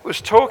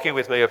was talking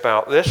with me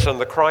about this,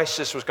 and the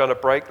crisis was going to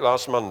break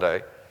last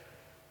Monday.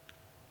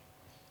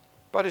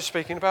 But he's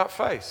speaking about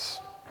faith,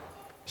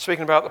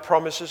 speaking about the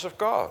promises of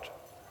God.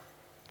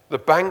 The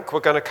bank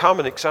were going to come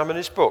and examine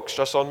his books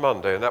just on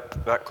Monday, and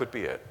that could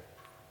be it.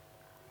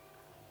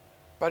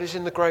 But he's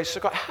in the grace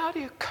of God. How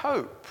do you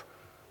cope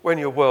when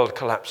your world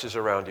collapses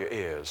around your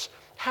ears?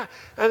 And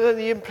then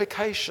the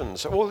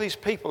implications of all these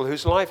people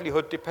whose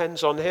livelihood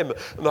depends on him,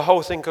 and the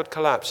whole thing could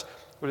collapse.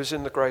 Well, he's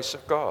in the grace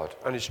of God,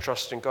 and he's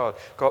trusting God.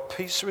 Got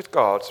peace with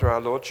God through our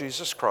Lord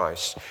Jesus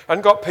Christ,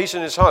 and got peace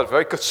in his heart,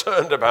 very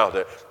concerned about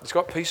it. He's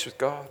got peace with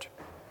God,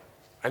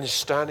 and he's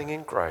standing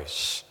in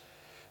grace.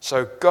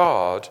 So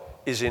God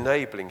is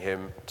enabling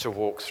him to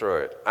walk through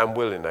it, and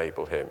will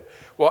enable him.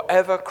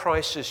 Whatever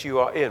crisis you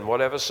are in,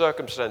 whatever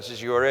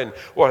circumstances you are in,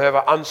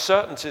 whatever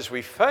uncertainties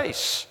we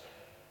face,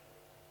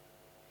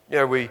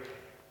 we've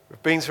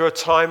been through a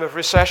time of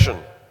recession.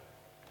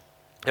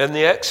 And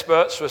the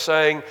experts were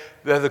saying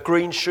they're the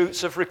green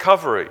shoots of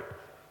recovery.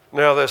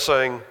 Now they're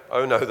saying,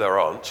 oh no, there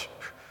aren't.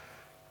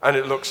 And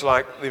it looks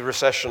like the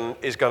recession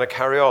is going to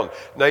carry on.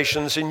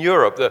 Nations in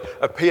Europe that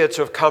appear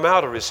to have come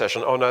out of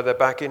recession, oh no, they're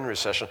back in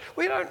recession.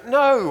 We don't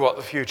know what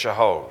the future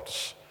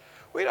holds.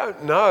 We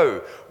don't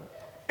know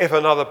if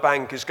another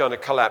bank is going to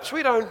collapse.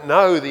 We don't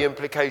know the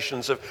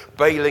implications of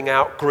bailing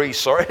out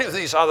Greece or any of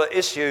these other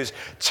issues.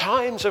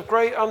 Times of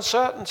great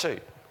uncertainty.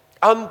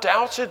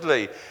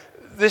 Undoubtedly,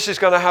 this is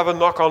going to have a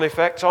knock-on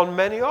effect on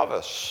many of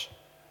us.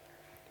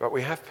 But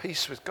we have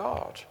peace with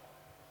God.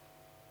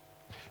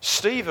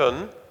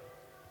 Stephen,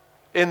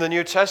 in the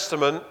New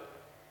Testament,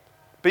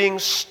 being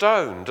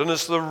stoned, and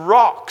as the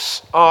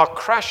rocks are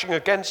crashing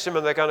against him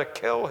and they're going to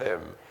kill him,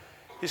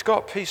 he's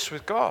got peace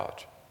with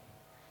God.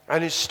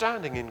 And he's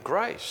standing in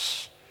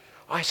grace.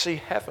 I see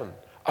heaven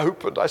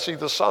opened. I see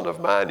the Son of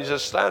Man. He's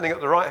just standing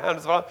at the right hand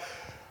of the Father.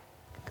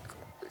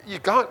 You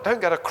don't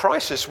get a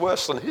crisis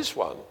worse than his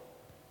one.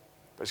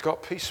 But he's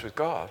got peace with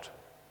God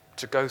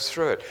to go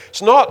through it.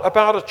 It's not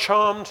about a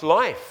charmed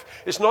life.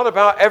 It's not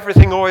about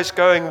everything always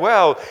going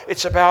well.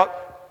 It's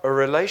about a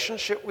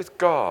relationship with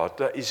God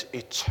that is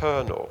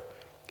eternal,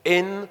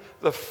 in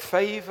the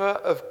favor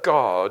of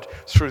God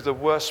through the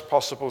worst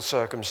possible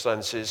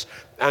circumstances,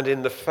 and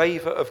in the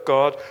favor of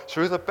God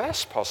through the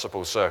best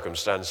possible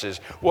circumstances.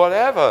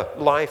 Whatever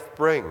life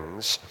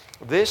brings,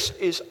 this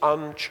is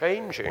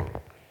unchanging.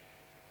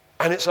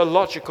 And it's a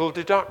logical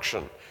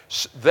deduction.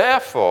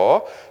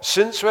 Therefore,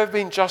 since we've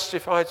been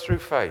justified through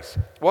faith,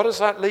 what does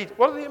that lead?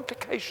 What are the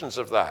implications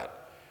of that?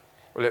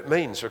 Well, it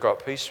means we've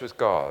got peace with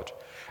God,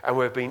 and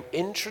we've been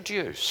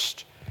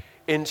introduced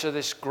into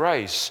this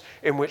grace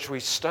in which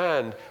we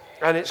stand,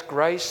 and it's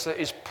grace that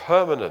is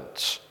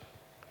permanent.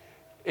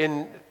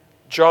 In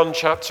John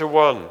chapter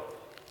 1,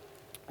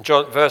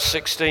 verse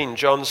 16,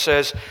 John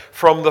says,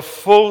 "From the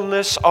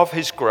fullness of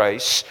his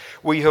grace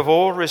we have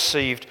all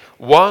received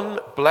one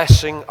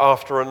blessing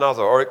after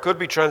another." Or it could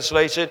be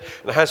translated,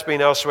 and has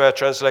been elsewhere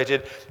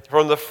translated,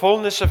 "From the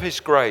fullness of his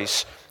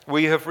grace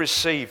we have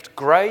received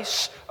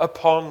grace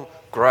upon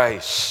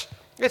grace."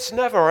 It's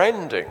never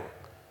ending.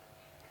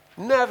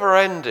 Never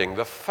ending.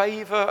 The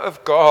favor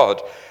of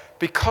God.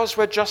 Because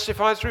we're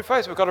justified through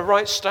faith, we've got a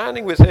right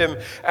standing with him,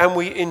 and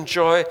we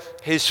enjoy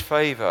his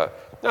favor.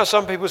 Now,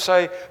 some people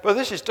say, but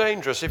this is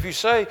dangerous. If you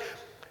say,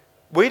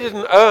 we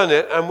didn't earn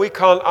it and we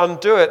can't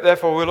undo it,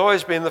 therefore we'll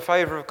always be in the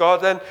favor of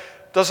God, then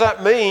does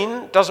that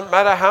mean doesn't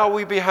matter how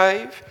we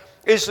behave?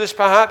 Is this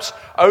perhaps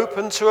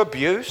open to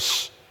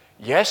abuse?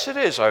 Yes, it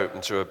is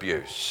open to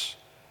abuse.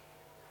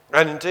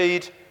 And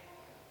indeed,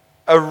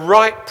 a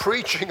right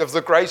preaching of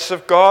the grace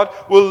of God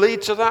will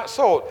lead to that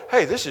thought.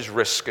 Hey, this is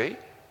risky.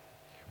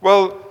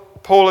 Well,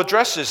 Paul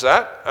addresses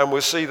that, and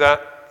we'll see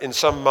that in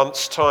some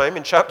months' time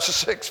in chapter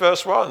 6,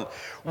 verse 1.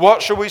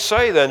 What shall we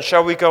say then?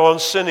 Shall we go on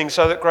sinning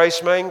so that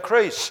grace may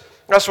increase?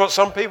 That's what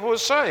some people would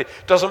say.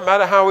 Doesn't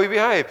matter how we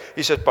behave.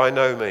 He said, by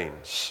no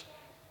means.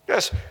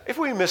 Yes, if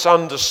we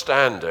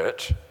misunderstand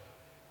it,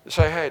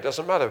 say, hey, it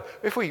doesn't matter.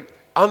 If we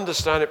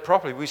understand it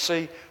properly, we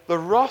see the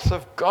wrath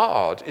of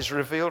God is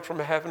revealed from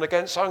heaven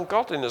against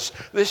ungodliness.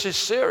 This is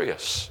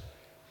serious.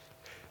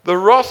 The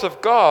wrath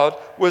of God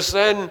was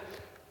then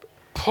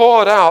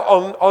poured out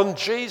on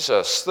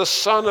Jesus, the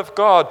Son of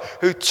God,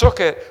 who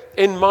took it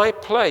in my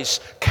place.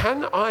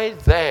 Can I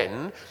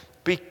then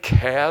be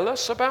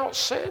careless about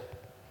sin?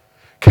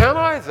 Can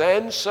I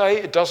then say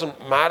it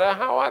doesn't matter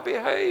how I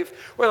behave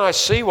when I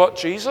see what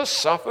Jesus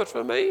suffered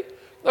for me?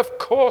 Of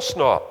course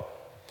not.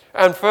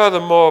 And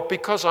furthermore,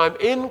 because I'm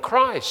in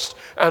Christ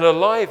and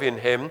alive in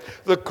him,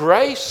 the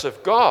grace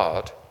of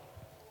God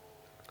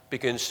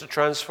begins to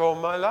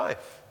transform my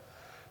life.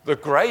 The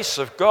grace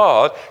of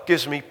God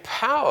gives me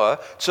power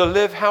to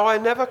live how I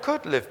never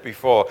could live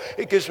before.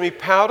 It gives me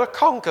power to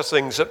conquer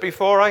things that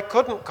before I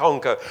couldn't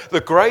conquer.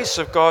 The grace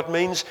of God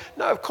means,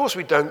 no, of course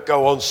we don't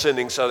go on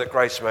sinning so that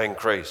grace may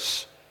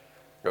increase.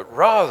 But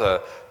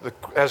rather,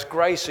 as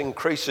grace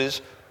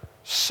increases,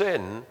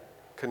 sin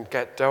can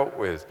get dealt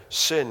with.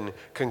 Sin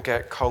can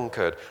get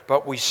conquered.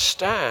 But we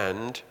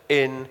stand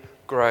in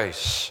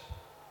grace.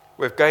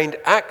 We've gained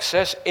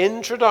access,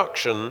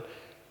 introduction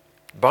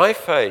by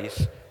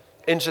faith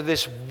into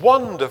this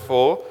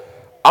wonderful,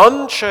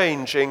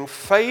 unchanging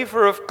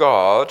favor of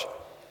God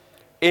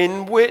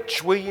in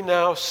which we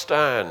now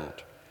stand.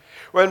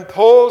 When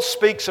Paul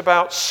speaks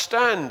about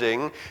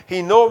standing,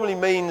 he normally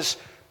means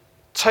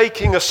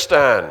taking a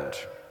stand,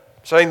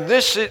 saying,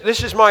 this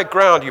is my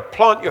ground. You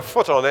plant your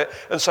foot on it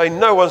and say,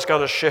 no one's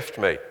going to shift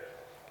me.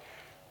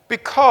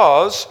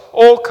 Because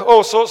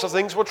all sorts of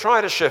things will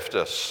try to shift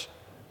us.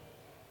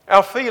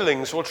 Our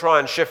feelings will try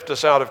and shift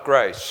us out of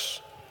grace.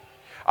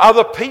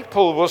 Other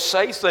people will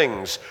say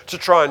things to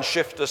try and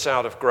shift us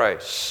out of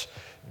grace.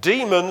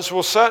 Demons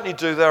will certainly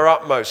do their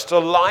utmost to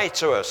lie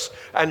to us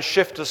and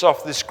shift us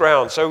off this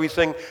ground. So we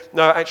think,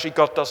 no, actually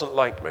God doesn't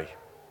like me.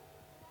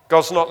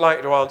 God's not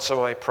like to answer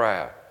my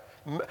prayer.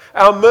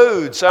 Our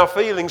moods, our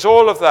feelings,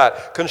 all of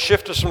that can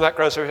shift us from that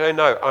ground. So we say,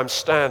 no, I'm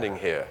standing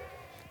here.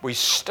 We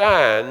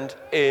stand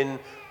in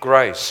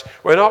grace.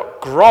 We're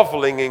not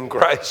groveling in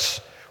grace.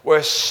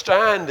 We're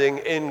standing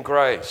in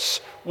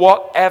grace.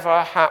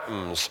 Whatever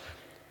happens.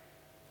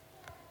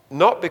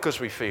 Not because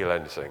we feel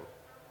anything,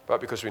 but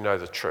because we know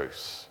the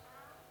truth.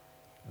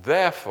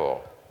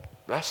 Therefore,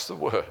 that's the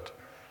word.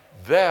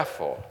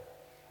 Therefore,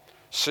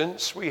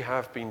 since we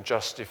have been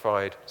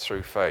justified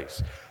through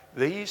faith,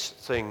 these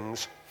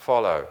things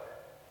follow.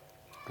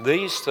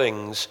 These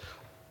things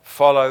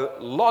follow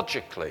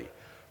logically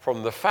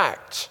from the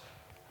fact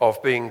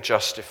of being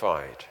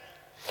justified.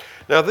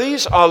 Now,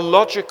 these are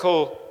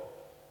logical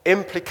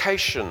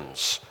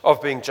implications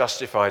of being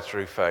justified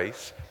through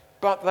faith,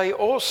 but they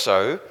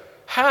also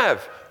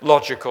have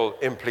logical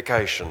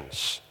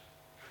implications.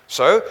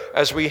 So,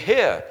 as we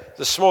hear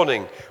this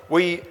morning,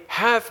 we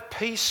have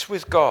peace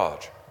with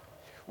God.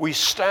 We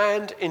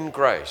stand in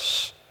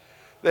grace.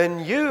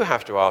 Then you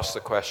have to ask the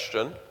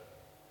question,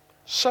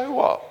 so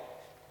what?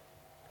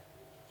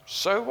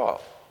 So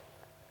what?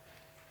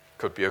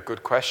 Could be a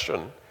good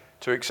question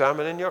to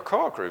examine in your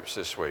core groups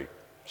this week.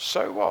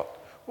 So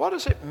what? What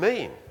does it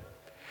mean?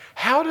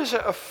 How does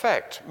it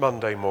affect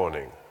Monday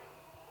morning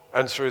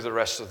and through the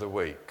rest of the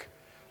week?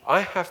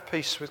 I have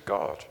peace with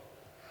God.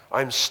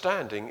 I'm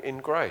standing in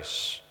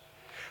grace.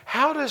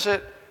 How does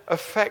it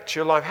affect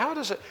your life? How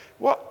does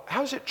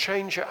it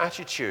change your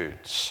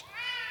attitudes?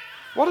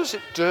 What does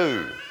it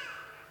do?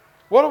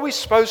 What are we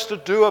supposed to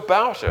do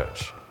about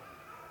it?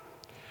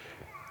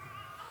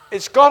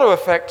 It's got to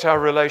affect our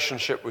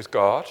relationship with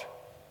God.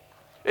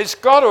 It's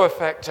got to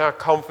affect our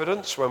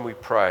confidence when we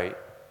pray.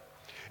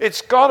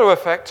 It's got to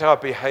affect our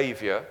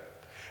behavior.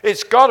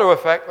 It's got to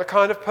affect the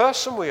kind of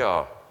person we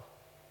are.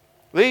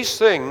 These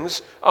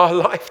things are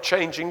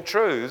life-changing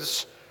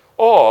truths,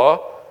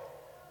 or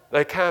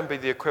they can be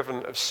the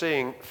equivalent of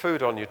seeing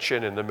food on your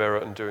chin in the mirror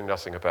and doing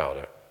nothing about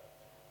it.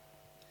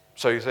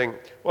 So you think,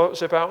 what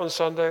was it about on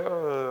Sunday?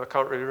 Oh, I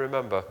can't really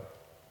remember.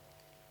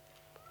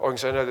 Or you can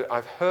say, no,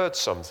 I've heard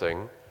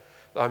something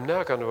that I'm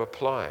now going to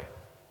apply.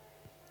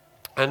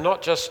 And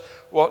not just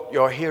what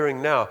you're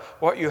hearing now,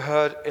 what you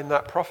heard in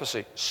that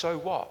prophecy. So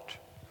what?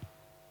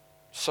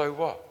 So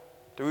what?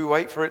 Do we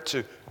wait for it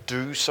to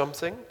do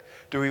something?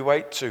 Do we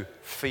wait to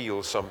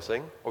feel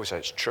something? Or we say,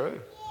 it's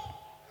true.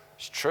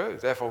 It's true.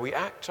 Therefore, we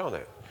act on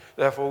it.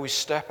 Therefore, we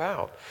step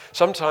out.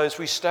 Sometimes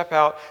we step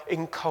out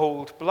in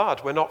cold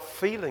blood. We're not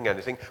feeling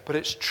anything, but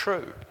it's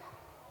true.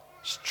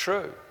 It's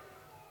true.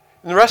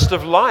 In the rest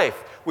of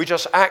life, We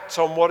just act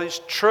on what is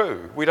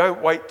true. We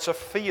don't wait to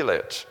feel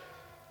it.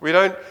 We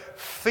don't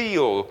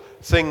feel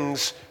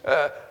things.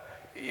 I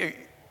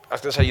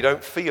was going to say you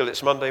don't feel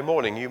it's Monday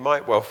morning. You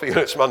might well feel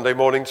it's Monday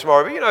morning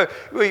tomorrow.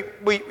 But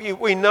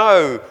we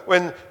know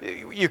when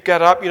you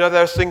get up, there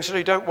are things that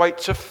you don't wait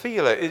to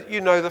feel it.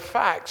 You know the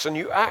facts and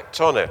you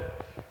act on it.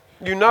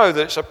 You know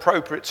that it's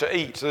appropriate to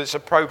eat, that it's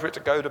appropriate to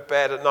go to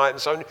bed at night and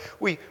so on.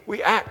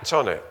 We act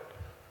on it.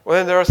 Well,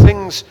 then there are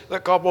things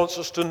that God wants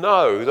us to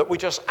know that we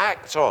just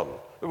act on,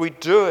 that we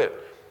do it.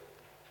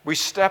 We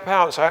step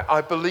out and say,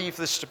 I believe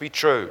this to be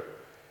true.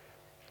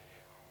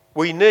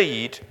 We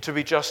need to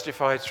be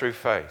justified through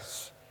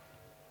faith.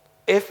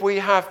 If we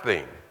have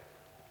been,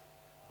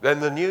 then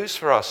the news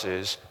for us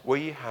is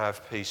we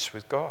have peace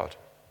with God.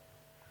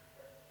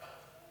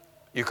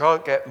 You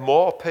can't get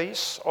more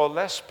peace or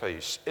less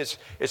peace.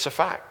 It's a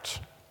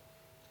fact.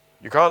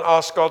 You can't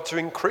ask God to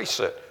increase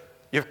it.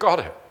 You've got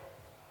it.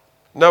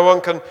 No one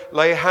can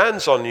lay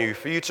hands on you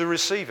for you to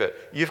receive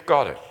it. You've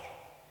got it.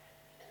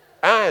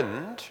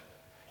 And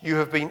you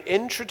have been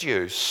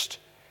introduced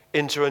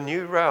into a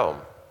new realm,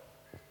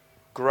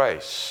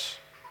 grace.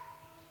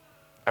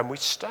 And we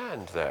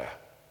stand there.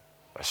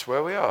 That's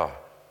where we are.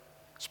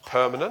 It's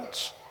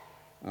permanent,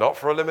 not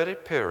for a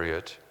limited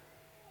period.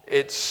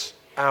 It's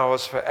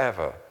ours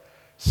forever.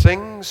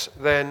 Things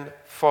then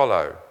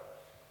follow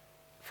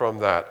from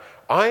that.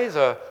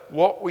 Either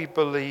what we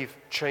believe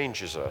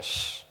changes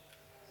us,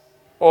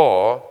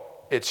 or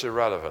it's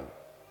irrelevant.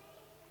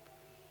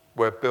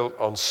 We're built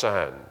on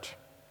sand.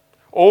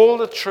 All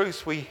the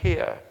truth we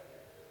hear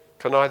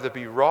can either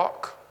be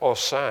rock or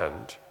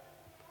sand,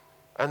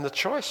 and the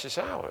choice is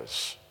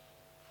ours.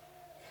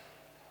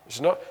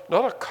 It's not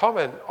a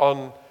comment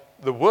on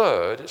the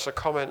word, it's a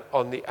comment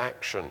on the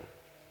action.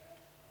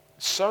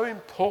 It's so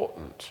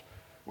important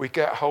we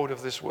get hold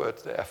of this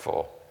word,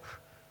 therefore.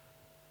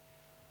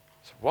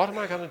 So what am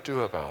I going to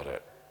do about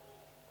it?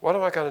 What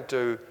am I going to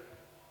do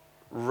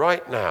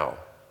right now,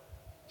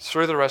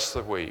 through the rest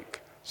of the week,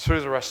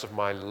 through the rest of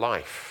my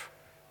life,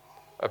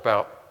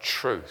 about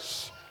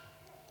truth?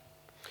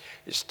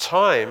 It's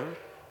time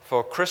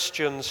for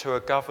Christians who are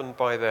governed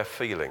by their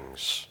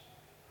feelings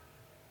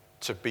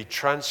to be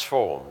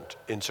transformed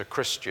into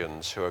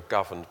Christians who are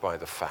governed by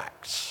the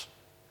facts.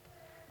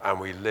 And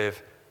we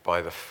live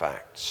by the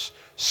facts.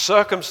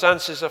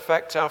 Circumstances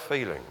affect our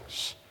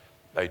feelings.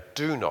 They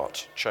do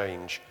not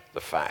change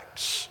the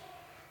facts.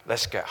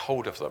 Let's get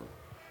hold of them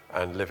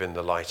and live in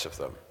the light of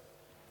them.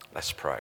 Let's pray.